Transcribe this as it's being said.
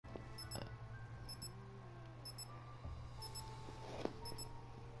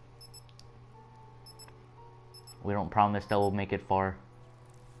We don't promise that we'll make it far.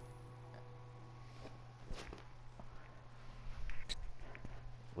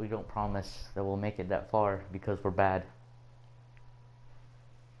 We don't promise that we'll make it that far because we're bad.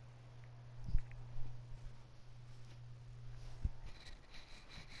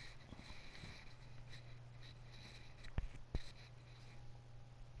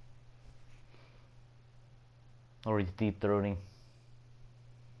 Or he's deep throating.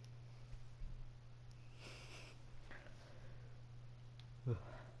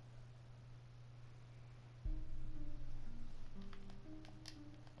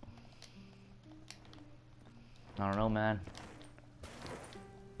 I don't know, man.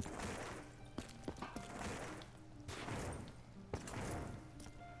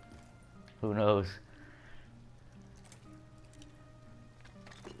 Who knows?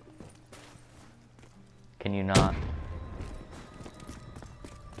 Can you not?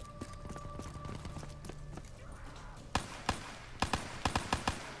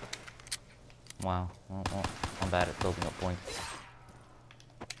 Wow. I'm bad at building up points.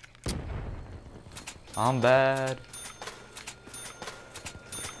 I'm bad.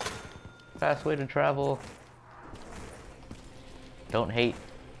 Fast way to travel. Don't hate.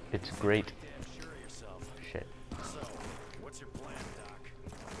 It's great. Shit. So, what's your plan, Doc?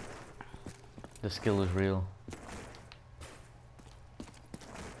 The skill is real.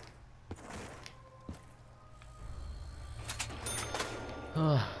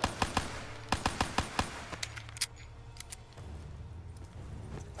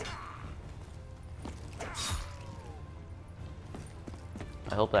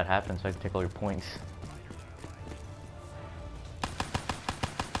 I hope that happens so I can take all your points.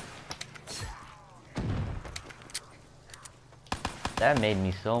 That made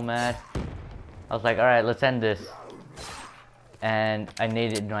me so mad. I was like, alright, let's end this. And I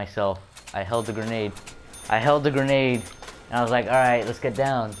naded myself. I held the grenade. And I was like, alright, let's get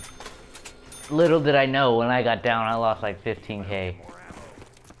down. Little did I know, when I got down, I lost like 15k.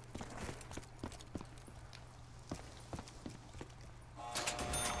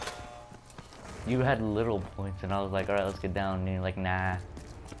 You had little points, and I was like, alright, let's get down. And you're like, nah.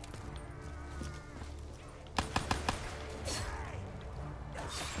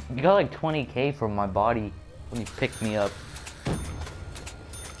 You got like 20k from my body when you picked me up.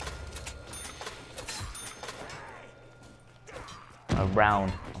 A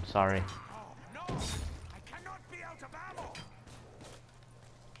round, I'm sorry. Oh no! I cannot be out of ammo!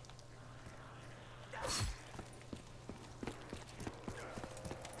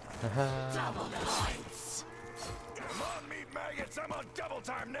 Double points. Come on, meat maggots! I'm on double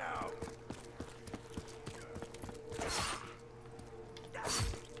time now!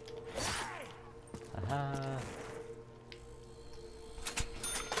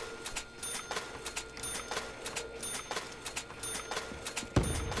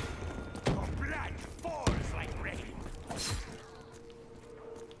 Your blood falls like rain!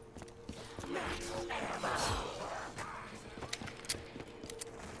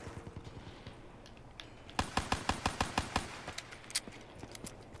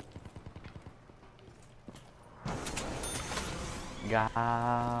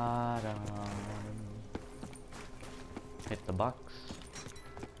 Got him. Hit the box.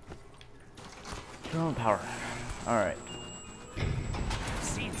 Drone power. Alright.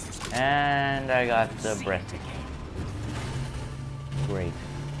 And I got the breath. Great.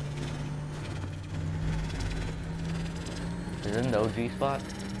 Is it in the OG spot?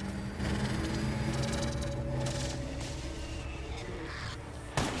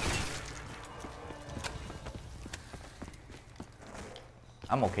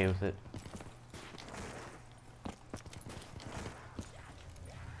 I'm okay with it.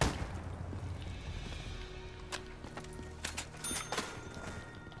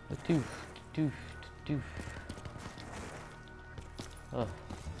 Doof, doof, doof. Ugh.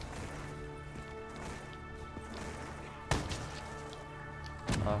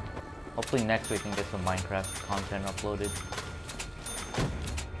 Hopefully next week we can get some Minecraft content uploaded.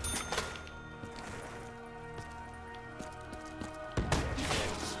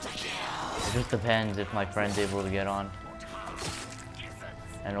 It just depends if my friend's able to get on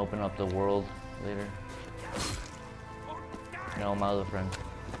and open up the world later. No, my other friend.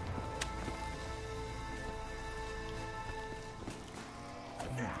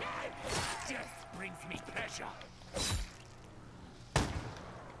 Death brings me pleasure!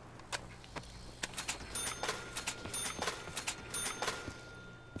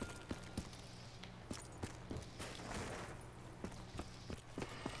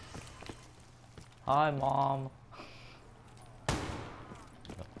 Hi, Mom.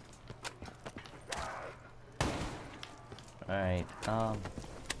 Alright,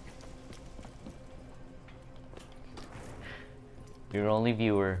 your only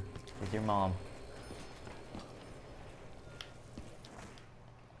viewer is your mom.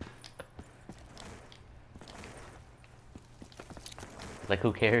 Like,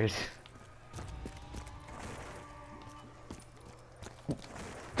 who cares?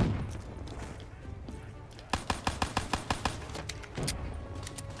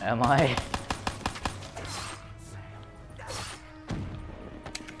 Am I?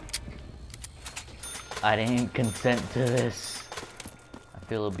 I didn't consent to this. I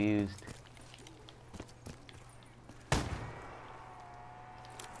feel abused.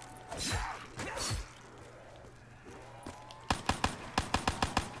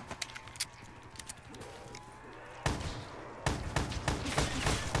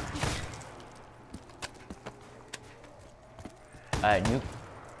 Alright, nuke.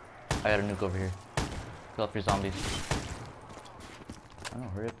 I got a nuke over here. Kill off your zombies. I don't know,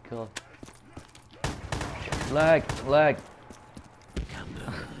 hurry up, kill off. Lag, lag.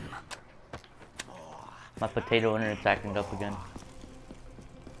 My potato internet's acting up again.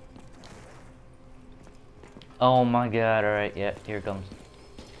 Oh my god, alright, yeah, here it comes.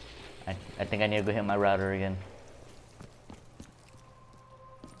 I think I need to go hit my router again.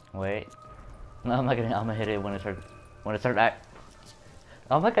 Wait. No, I'm gonna hit it when it starts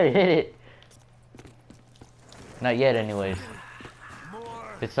I'm not gonna hit it. Not yet anyways.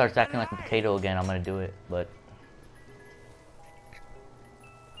 If it starts acting like a potato again, I'm gonna do it, but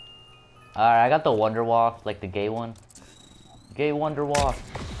alright, I got the Wonder Walk, like the gay one. Gay Wonder Walk.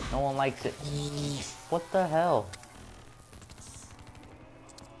 No one likes it. What the hell?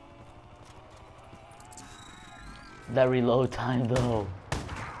 That reload time though.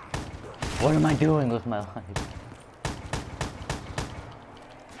 What am I doing with my life?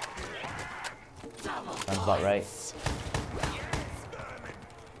 Sounds about right.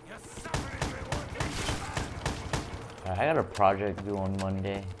 Alright, I got a project due on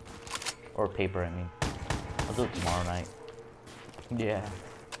Monday. Or paper, I mean. I'll do it tomorrow night. Yeah.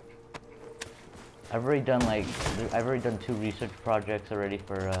 I've already done 2 research projects already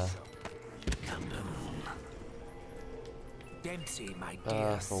for Dempsey, my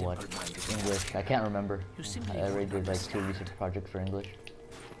dear, for what? English. I can't remember. I already did like 2 research projects for English.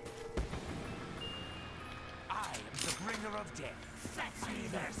 I am the bringer of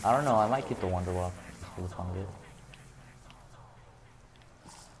death. I don't know, I might keep the Wonder Walk just for the fun of it.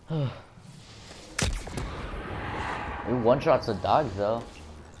 It one-shots the dogs though.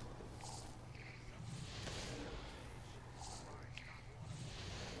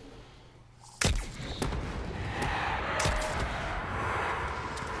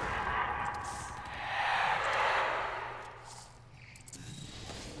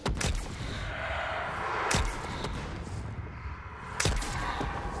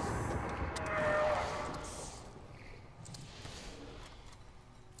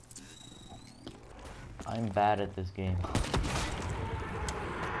 I'm bad at this game.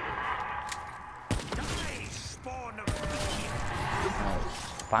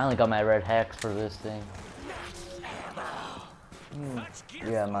 Finally got my red hex for this thing.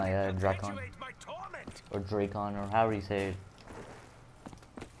 Yeah, my Drakon. Or Drakon, or however you say it.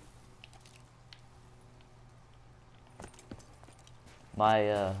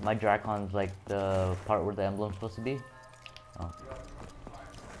 My Dracon's like the part where the emblem's supposed to be. Oh.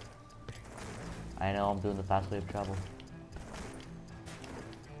 I know, I'm doing the fast way of travel.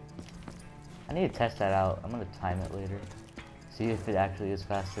 I need to test that out. I'm gonna time it later. See if it actually is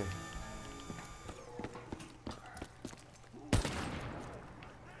faster.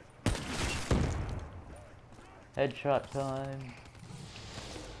 Headshot time.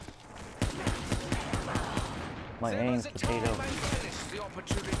 My aim's potato.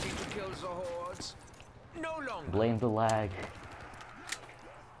 Blame the lag.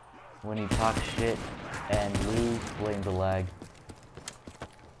 When you talk shit and lose, blame the lag.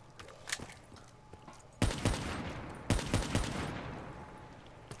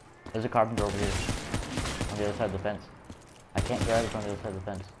 There's a carpenter over here. On the other side of the fence. I can't grab it on the other side of the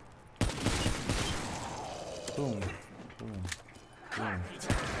fence. Boom. Boom. Boom.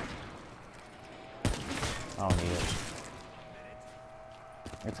 I don't need it.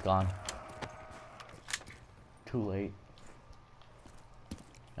 It's gone. Too late.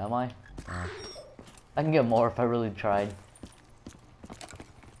 Am I? No. I can get more if I really tried.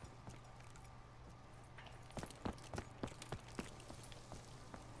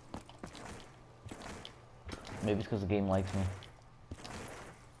 Maybe it's because the game likes me.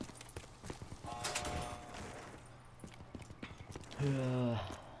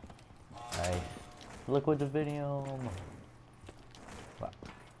 Alright. Liquid Divinium.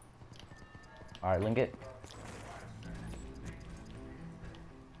 Alright, link it.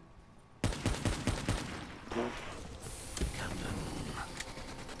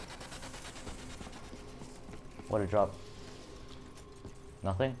 What a drop.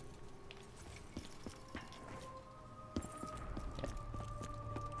 Nothing? Yeah.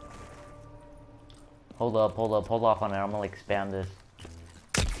 Hold up, hold off on it. I'm gonna like spam this.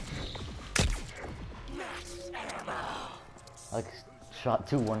 I like shot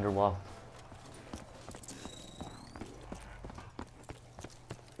 2 Wonderwall.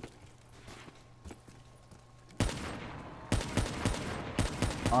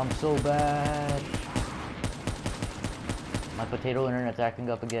 I'm so bad. My potato internet's acting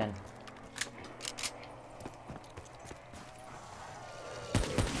up again.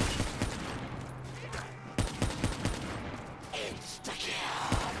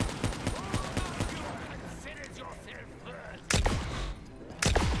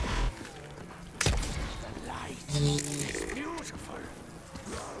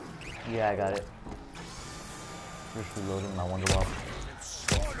 Yeah, I got it. Just reloading my Wonderwall.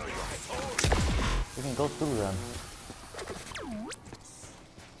 We can go through them.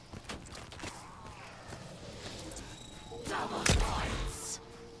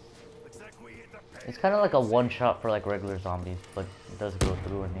 It's kind of like a one-shot for like regular zombies, but it does go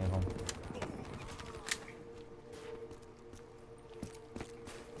through any of them.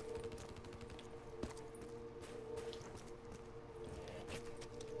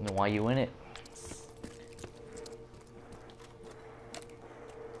 And why you in it?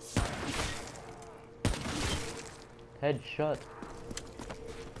 Headshot.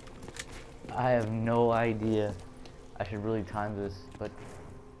 I have no idea. I should really time this, but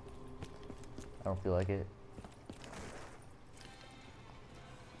I don't feel like it.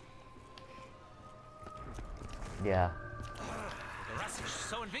 Yeah. The rush is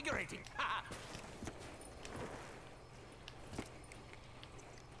so invigorating.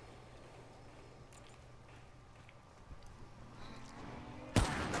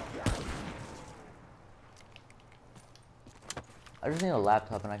 I just need a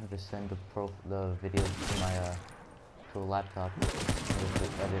laptop and I can just send the videos to my to a laptop and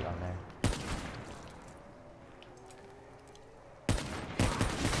just edit on there.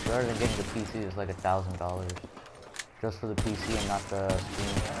 Rather than getting the PC, it's like $1,000 just for the PC and not the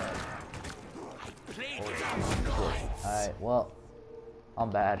screen. Oh, alright, well,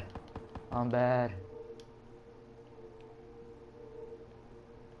 I'm bad. I'm bad.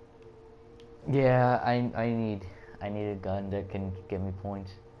 Yeah, I need a gun that can get me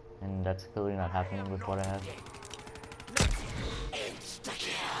points, and that's clearly not happening with what I have.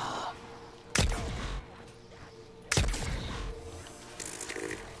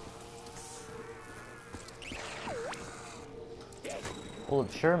 Well,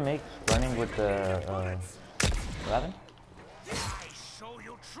 it sure makes running with the what happened?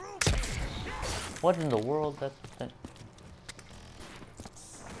 What in the world? That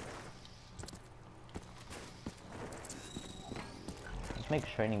makes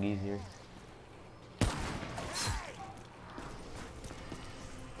training easier.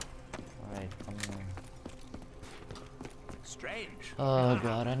 Alright, Strange. oh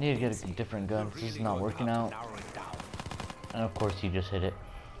god, I need to get a different gun. This is not working out. And of course, you just hit it.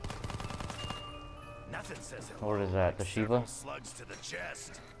 Nothing says it. What is that? The Shiva? Slugs to the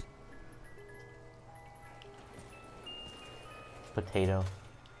chest. Potato.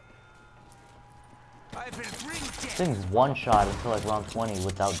 I've been This thing's one shot until like round 20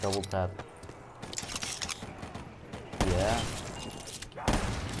 without double tap. Yeah.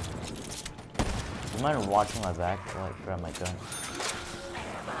 You mind watching my back while I grab my gun?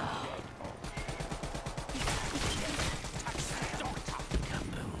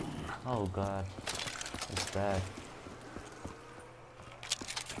 Oh god. It's bad.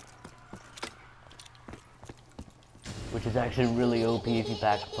 Which is actually really OP if you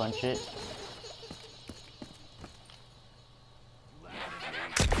pack punch it.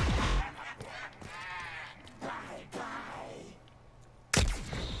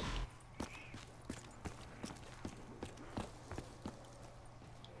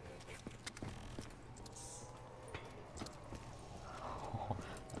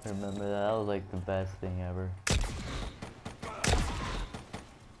 I remember that was like the best thing ever.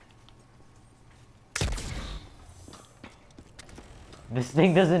 This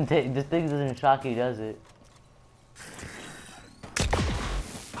thing doesn't shock you, does it?